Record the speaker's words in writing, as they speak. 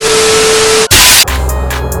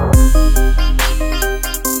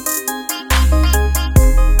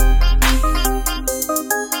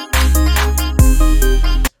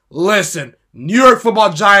listen, New York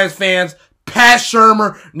Football Giants fans, Pat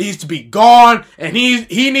Shurmur needs to be gone, and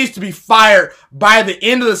he needs to be fired by the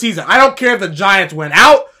end of the season. I don't care if the Giants win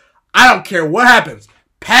out. I don't care what happens.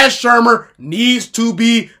 Pat Shurmur needs to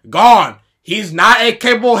be gone. He's not a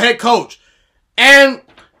capable head coach. And,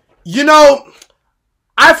 you know,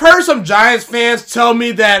 I've heard some Giants fans tell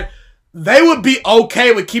me that they would be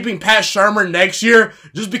okay with keeping Pat Shurmur next year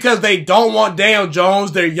just because they don't want Daniel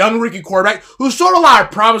Jones, their young rookie quarterback, who showed a lot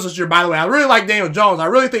of promise this year, by the way. I really like Daniel Jones. I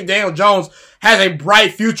really think Daniel Jones has a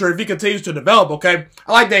bright future if he continues to develop, okay?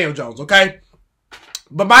 I like Daniel Jones, okay?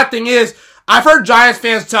 But my thing is, I've heard Giants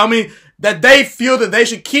fans tell me that they feel that they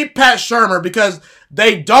should keep Pat Shurmur because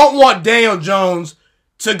they don't want Daniel Jones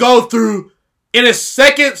to go through, in his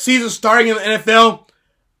second season starting in the NFL,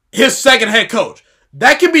 his second head coach.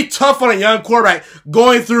 That can be tough on a young quarterback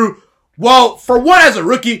going through, well, for one, as a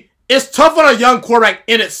rookie, it's tough on a young quarterback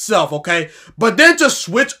in itself, okay? But then to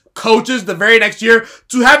switch coaches the very next year,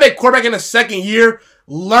 to have a quarterback in the second year,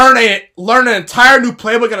 learn an entire new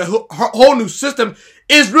playbook and a whole new system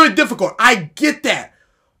is really difficult. I get that.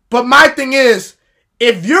 But my thing is,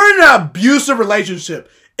 if you're in an abusive relationship,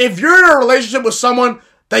 if you're in a relationship with someone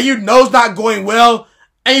that you know is not going well,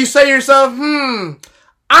 and you say to yourself,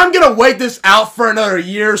 I'm going to wait this out for another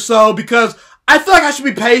year or so because I feel like I should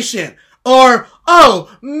be patient. Or,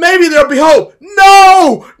 oh, maybe there'll be hope.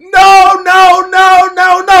 No!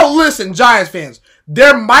 Listen, Giants fans,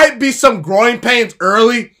 there might be some growing pains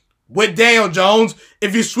early with Daniel Jones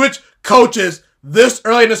if you switch coaches this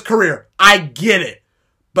early in his career. I get it.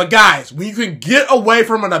 But guys, when you can get away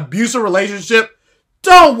from an abusive relationship,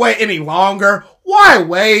 don't wait any longer. Why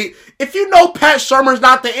wait? If you know Pat Shurmur's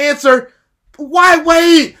not the answer, why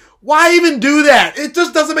wait? Why even do that? It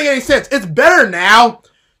just doesn't make any sense. It's better now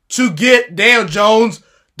to get Daniel Jones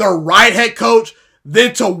the right head coach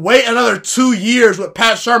than to wait another 2 years with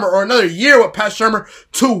Pat Shurmur or another year with Pat Shurmur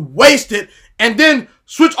to waste it and then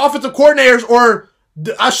switch offensive coordinators or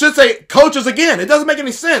I should say coaches again. It doesn't make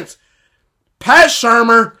any sense. Pat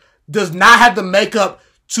Shurmur does not have the makeup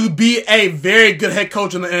to be a very good head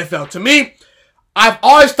coach in the NFL. To me, I've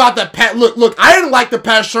always thought that look, I didn't like the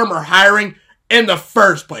Pat Shurmur hiring in the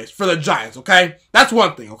first place for the Giants, okay? That's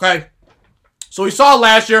one thing, okay? So we saw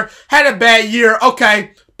last year, had a bad year,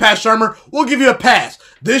 okay, Pat Shurmur, we'll give you a pass.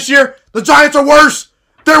 This year, the Giants are worse.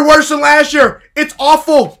 They're worse than last year. It's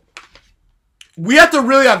awful. We have to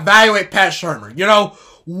really evaluate Pat Shurmur. You know,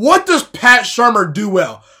 what does Pat Shurmur do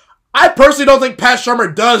well? I personally don't think Pat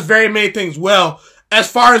Shurmur does very many things well as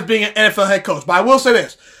far as being an NFL head coach. But I will say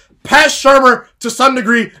this. Pat Shurmur, to some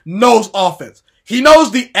degree, knows offense. He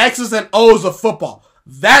knows the X's and O's of football.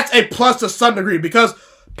 That's a plus to some degree because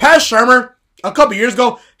Pat Shurmur, a couple years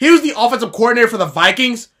ago, he was the offensive coordinator for the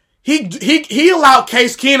Vikings. He allowed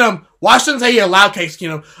Case Keenum, well, I shouldn't say he allowed Case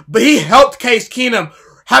Keenum, but he helped Case Keenum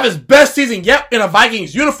have his best season yet in a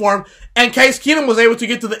Vikings uniform, and Case Keenum was able to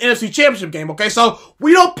get to the NFC Championship game, okay? So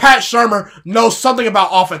we know Pat Shurmur knows something about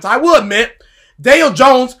offense. I will admit, Daniel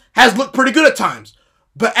Jones has looked pretty good at times.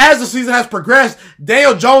 But as the season has progressed,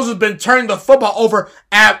 Daniel Jones has been turning the football over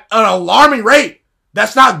at an alarming rate.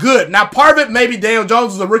 That's not good. Now, part of it, maybe Daniel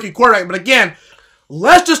Jones is a rookie quarterback. But again,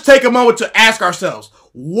 let's just take a moment to ask ourselves,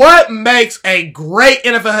 what makes a great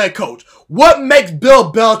NFL head coach? What makes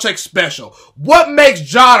Bill Belichick special? What makes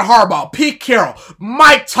John Harbaugh, Pete Carroll,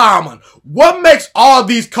 Mike Tomlin? What makes all of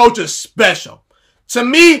these coaches special? To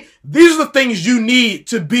me, these are the things you need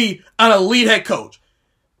to be an elite head coach.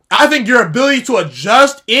 I think your ability to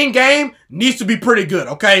adjust in-game needs to be pretty good,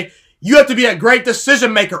 okay? You have to be a great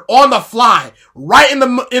decision maker on the fly, right in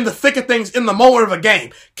the thick of things in the moment of a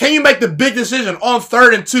game. Can you make the big decision on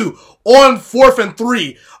 3rd and 2, on 4th and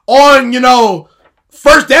 3, on,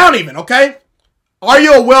 first down even, okay? Are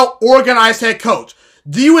you a well-organized head coach?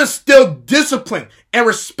 Do you instill discipline and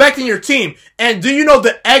respect in your team? And do you know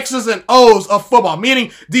the X's and O's of football?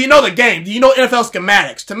 Meaning, do you know the game? Do you know NFL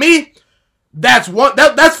schematics? To me, that's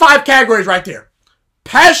 5 categories right there.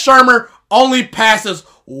 Pat Shurmur only passes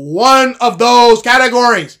one of those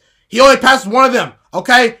categories. He only passes one of them,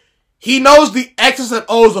 okay? He knows the X's and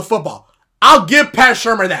O's of football. I'll give Pat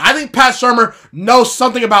Shurmur that. I think Pat Shurmur knows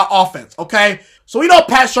something about offense, okay? So we know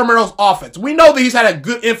Pat Shurmur knows offense. We know that he's had a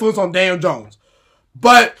good influence on Daniel Jones.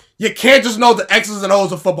 But you can't just know the X's and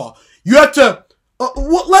O's of football. You have to,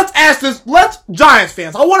 let's ask this, Giants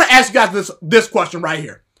fans, I want to ask you guys this question right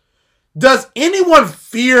here. Does anyone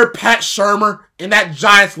fear Pat Shurmur in that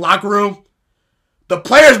Giants locker room? The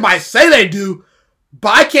players might say they do,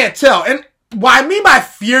 but I can't tell. And what I mean by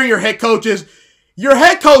fearing your head coach is your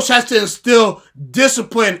head coach has to instill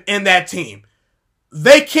discipline in that team.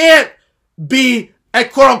 They can't be a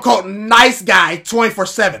quote-unquote nice guy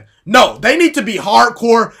 24/7. No, they need to be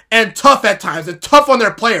hardcore and tough at times and tough on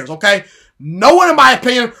their players, okay? No one, in my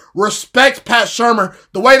opinion, respects Pat Shurmur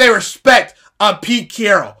the way they respect Pete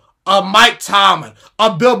Carroll, Mike Tomlin,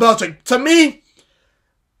 Bill Belichick. To me,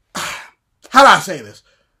 how do I say this?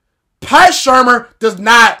 Pat Shurmur does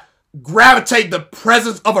not gravitate the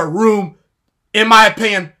presence of a room, in my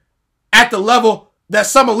opinion, at the level that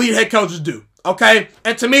some elite head coaches do, okay?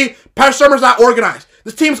 And to me, Pat Shurmur's not organized.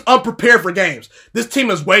 This team's unprepared for games. This team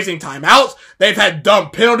is wasting timeouts. They've had dumb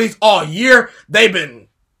penalties all year. They've been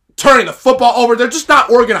turning the football over. They're just not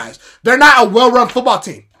organized. They're not a well-run football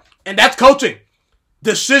team. And that's coaching.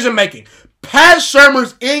 Decision-making. Pat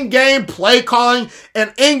Shurmur's in-game play calling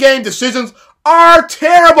and in-game decisions are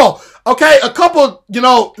terrible. Okay,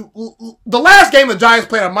 the last game the Giants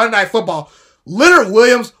played on Monday Night Football, Leonard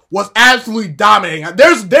Williams was absolutely dominating.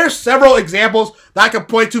 There's several examples that I can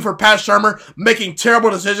point to for Pat Shurmur making terrible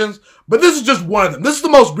decisions, but this is just one of them. This is the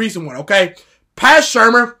most recent one, okay? Pat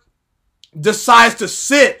Shurmur decides to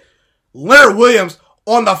sit Leonard Williams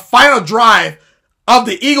on the final drive of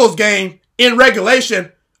the Eagles game in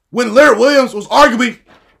regulation when Leonard Williams was arguably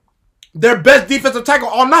their best defensive tackle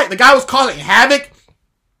all night. The guy was causing havoc.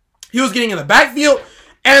 He was getting in the backfield.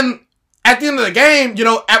 And at the end of the game,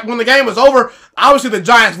 when the game was over, obviously the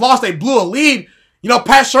Giants lost. They blew a lead.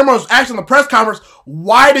 Pat Shurmur was asking the press conference,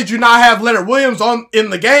 why did you not have Leonard Williams in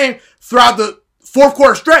the game throughout the fourth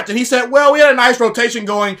quarter stretch? And he said, well, we had a nice rotation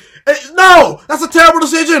going. No, that's a terrible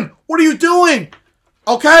decision. What are you doing?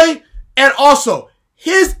 Okay? And also,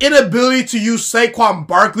 his inability to use Saquon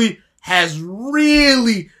Barkley has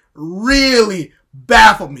really, really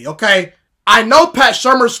baffled me, okay? I know Pat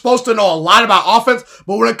Shurmur's supposed to know a lot about offense,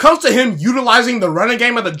 but when it comes to him utilizing the running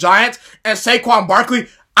game of the Giants and Saquon Barkley,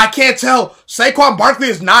 I can't tell. Saquon Barkley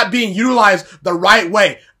is not being utilized the right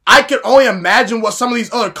way. I can only imagine what some of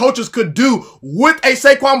these other coaches could do with a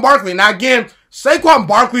Saquon Barkley. Now again, Saquon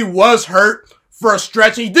Barkley was hurt for a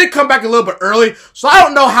stretch. He did come back a little bit early, so I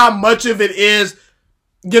don't know how much of it is,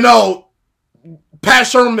 Pat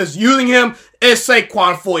Shurmur is using him. Is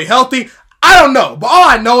Saquon fully healthy? I don't know, but all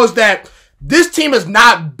I know is that this team is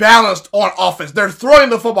not balanced on offense. They're throwing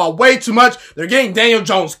the football way too much. They're getting Daniel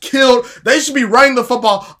Jones killed. They should be running the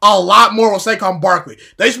football a lot more with Saquon Barkley.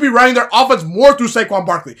 They should be running their offense more through Saquon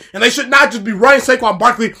Barkley. And they should not just be running Saquon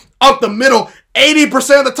Barkley up the middle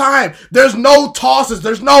 80% of the time. There's no tosses.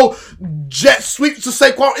 There's no jet sweeps to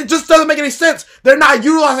Saquon. It just doesn't make any sense. They're not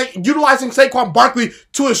utilizing Saquon Barkley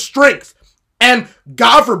to his strengths. And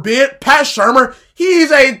God forbid, Pat Shurmur,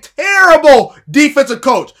 he's a terrible defensive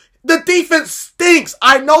coach. The defense stinks.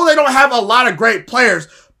 I know they don't have a lot of great players,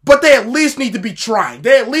 but they at least need to be trying.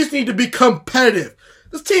 They at least need to be competitive.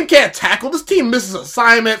 This team can't tackle. This team misses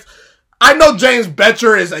assignments. I know James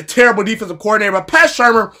Bettcher is a terrible defensive coordinator, but Pat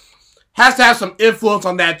Shurmur has to have some influence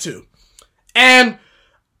on that too. And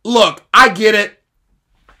look, I get it.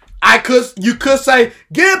 You could say,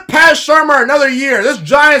 give Pat Shurmur another year. This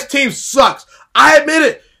Giants team sucks. I admit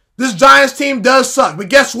it. This Giants team does suck. But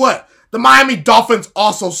guess what? The Miami Dolphins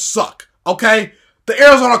also suck, okay? The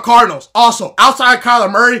Arizona Cardinals also. Outside of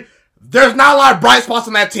Kyler Murray, there's not a lot of bright spots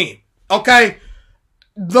on that team, okay?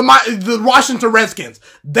 The Washington Redskins,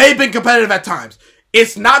 they've been competitive at times.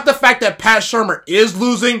 It's not the fact that Pat Shurmur is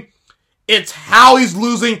losing. It's how he's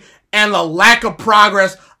losing and the lack of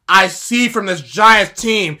progress I see from this Giants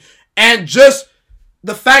team. And just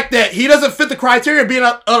the fact that he doesn't fit the criteria of being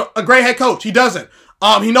a great head coach. He doesn't.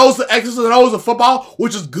 He knows the X's and O's of football,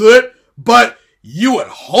 which is good. But you would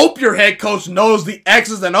hope your head coach knows the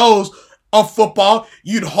X's and O's of football.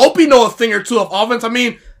 You'd hope he knows a thing or two of offense. I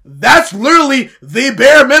mean, that's literally the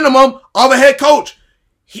bare minimum of a head coach.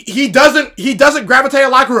 He doesn't gravitate a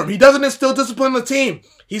locker room. He doesn't instill discipline in the team.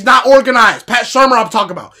 He's not organized. Pat Shurmur I'm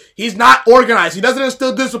talking about. He's not organized. He doesn't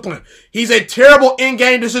instill discipline. He's a terrible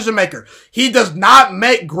in-game decision maker. He does not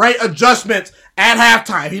make great adjustments at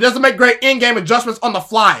halftime. He doesn't make great in-game adjustments on the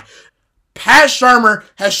fly. Pat Shurmur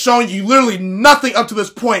has shown you literally nothing up to this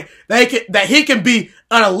point that he can be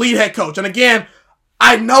an elite head coach. And again,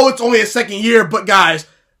 I know it's only his second year, but guys,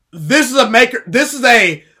 this is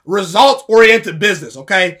a results-oriented business,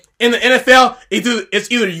 okay? In the NFL, it's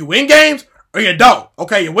either you win games or you don't,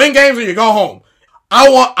 okay? You win games or you go home. I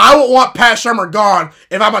would want Pat Shurmur gone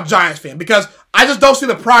if I'm a Giants fan because I just don't see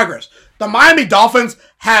the progress. The Miami Dolphins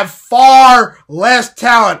have far less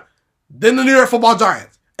talent than the New York Football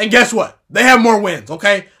Giants. And guess what? They have more wins,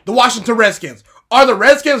 okay? The Washington Redskins. Are the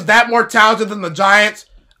Redskins that more talented than the Giants?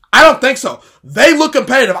 I don't think so. They look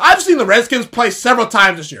competitive. I've seen the Redskins play several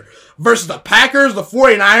times this year versus the Packers, the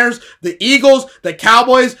 49ers, the Eagles, the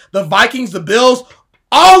Cowboys, the Vikings, the Bills.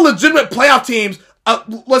 All legitimate playoff teams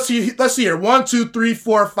Let's see here. 1, 2, 3,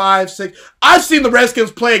 4, 5, 6. I've seen the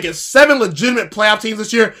Redskins play against 7 legitimate playoff teams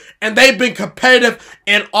this year, and they've been competitive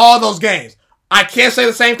in all those games. I can't say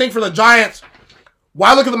the same thing for the Giants.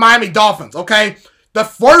 Why look at the Miami Dolphins, okay? The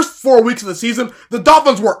first 4 weeks of the season, the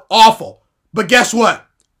Dolphins were awful. But guess what?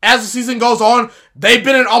 As the season goes on, they've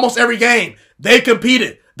been in almost every game. They've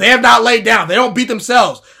competed. They have not laid down. They don't beat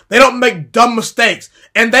themselves. They don't make dumb mistakes.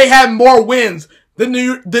 And they have more wins than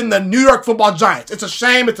the New York Football Giants. It's a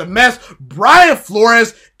shame. It's a mess. Brian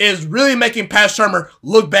Flores is really making Pat Shurmur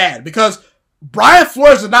look bad because Brian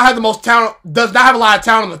Flores does not have a lot of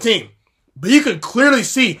talent on the team. But you can clearly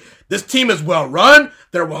see this team is well run.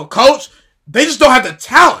 They're well coached. They just don't have the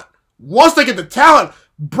talent. Once they get the talent,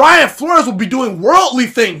 Brian Flores will be doing worldly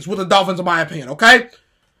things with the Dolphins, in my opinion, okay?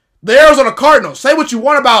 The Arizona Cardinals. Say what you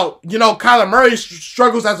want about, Kyler Murray's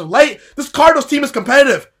struggles as of late. This Cardinals team is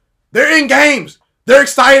competitive. They're in games. They're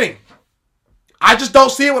exciting. I just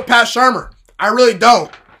don't see it with Pat Shurmur. I really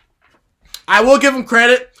don't. I will give him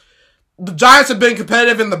credit. The Giants have been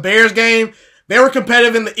competitive in the Bears game. They were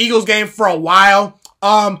competitive in the Eagles game for a while.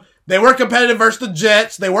 They were competitive versus the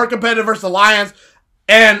Jets. They were competitive versus the Lions.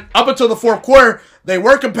 And up until the fourth quarter, they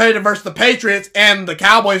were competitive versus the Patriots and the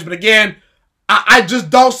Cowboys. But again, I just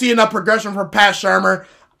don't see enough progression from Pat Shurmur.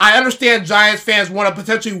 I understand Giants fans want to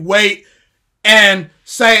potentially wait and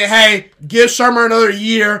say, hey, give Shurmur another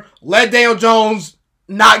year. Let Daniel Jones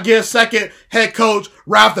not get a second head coach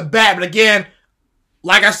right off the bat. But again,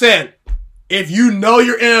 like I said, if you know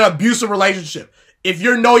you're in an abusive relationship, if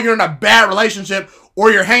you know you're in a bad relationship, or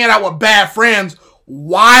you're hanging out with bad friends,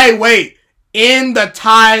 why wait? End the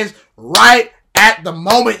ties right at the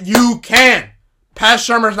moment you can. Pat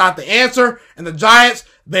Shurmur's not the answer, and the Giants,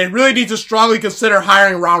 they really need to strongly consider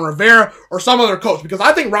hiring Ron Rivera or some other coach, because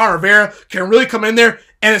I think Ron Rivera can really come in there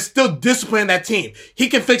and instill discipline in that team. He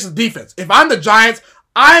can fix the defense. If I'm the Giants,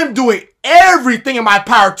 I'm doing everything in my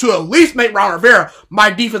power to at least make Ron Rivera my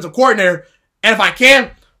defensive coordinator, and if I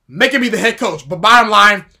can, make him be the head coach. But bottom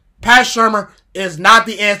line, Pat Shurmur is not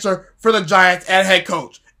the answer for the Giants at head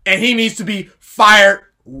coach, and he needs to be fired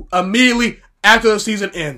immediately after the season ends.